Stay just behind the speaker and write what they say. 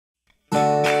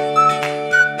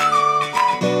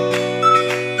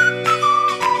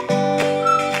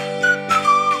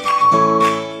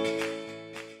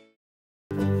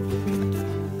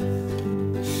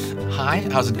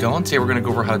how's it going? Today we're going to go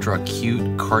over how to draw a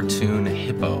cute cartoon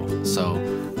hippo. So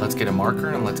let's get a marker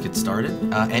and let's get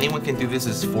started. Anyone can do this.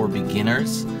 Is for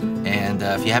beginners, and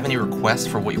if you have any requests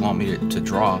for what you want me to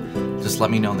draw, just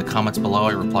let me know in the comments below.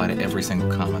 I reply to every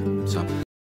single comment. So.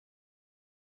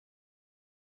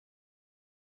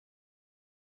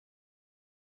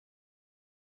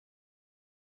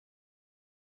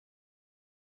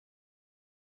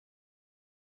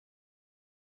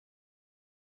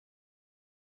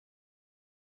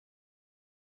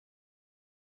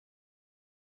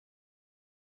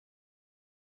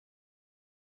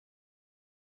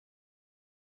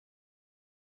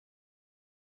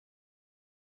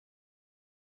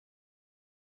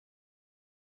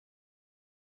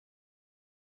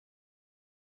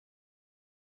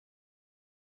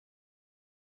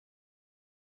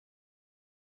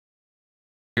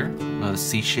 Here,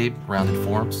 C shape, rounded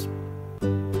forms,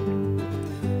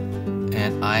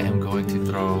 and I am going to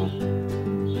throw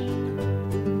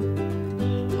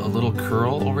a little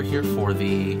curl over here for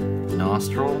the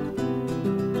nostril,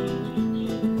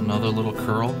 another little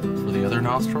curl for the other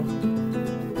nostril,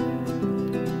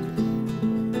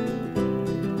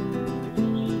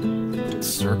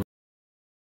 circle.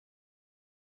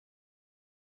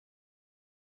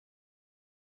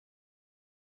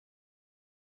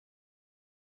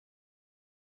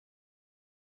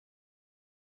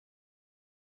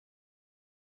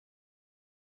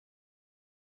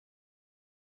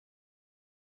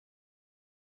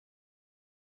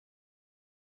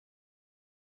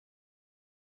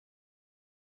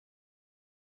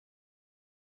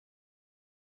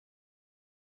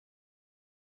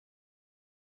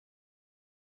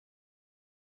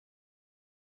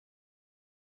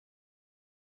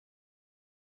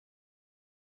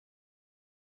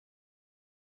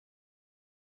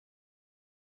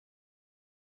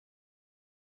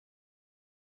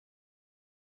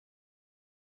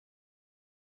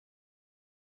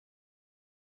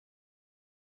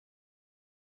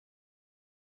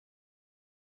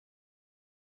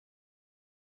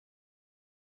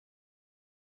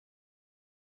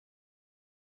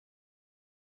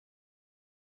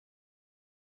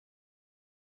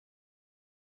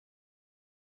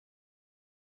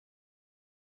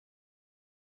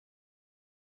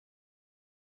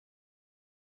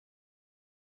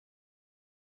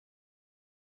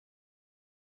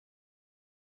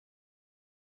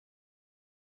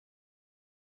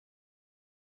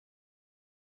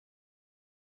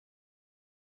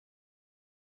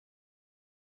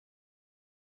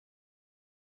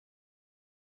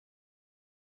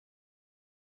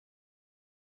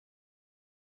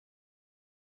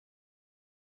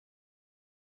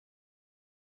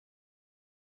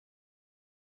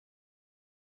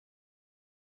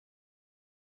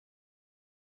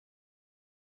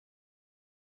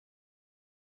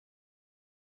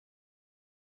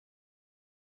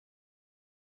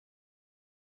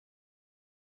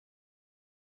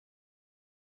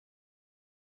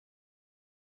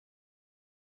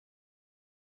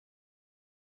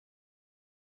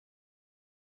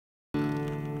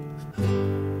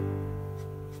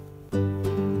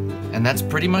 And that's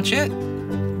pretty much it.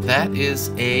 That is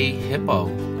a hippo,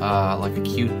 like a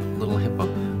cute little hippo.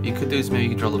 What you could do is maybe you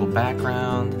could draw a little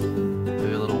background,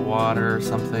 maybe a little water or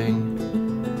something.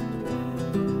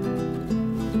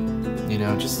 You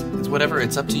know, just it's whatever.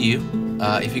 It's up to you.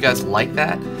 If you guys like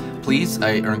that, please,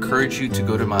 I encourage you to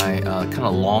go to my kind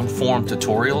of long form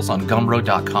tutorials on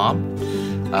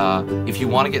gumroad.com. If you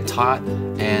want to get taught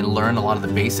and learn a lot of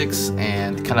the basics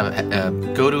and kind of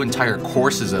go to entire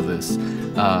courses of this,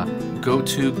 go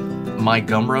to my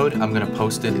Gumroad. I'm going to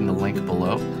post it in the link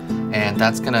below, and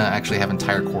that's going to actually have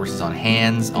entire courses on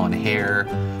hands, on hair,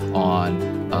 on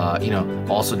you know,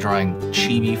 also drawing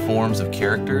chibi forms of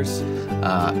characters,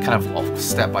 kind of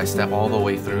step by step all the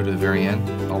way through to the very end,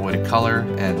 all the way to color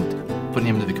and putting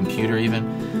them into the computer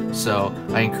even. So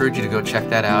I encourage you to go check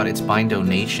that out. It's by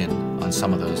donation on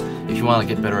some of those. If you want to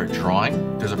get better at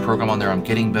drawing, there's a program on there on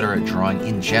getting better at drawing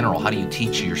in general. How do you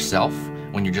teach yourself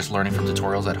when you're just learning from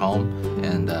tutorials at home,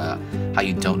 and how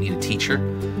you don't need a teacher.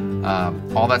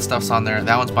 All that stuff's on there.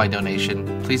 That one's by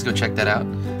donation. Please go check that out.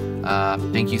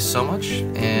 Thank you so much,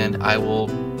 and I will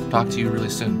talk to you really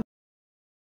soon.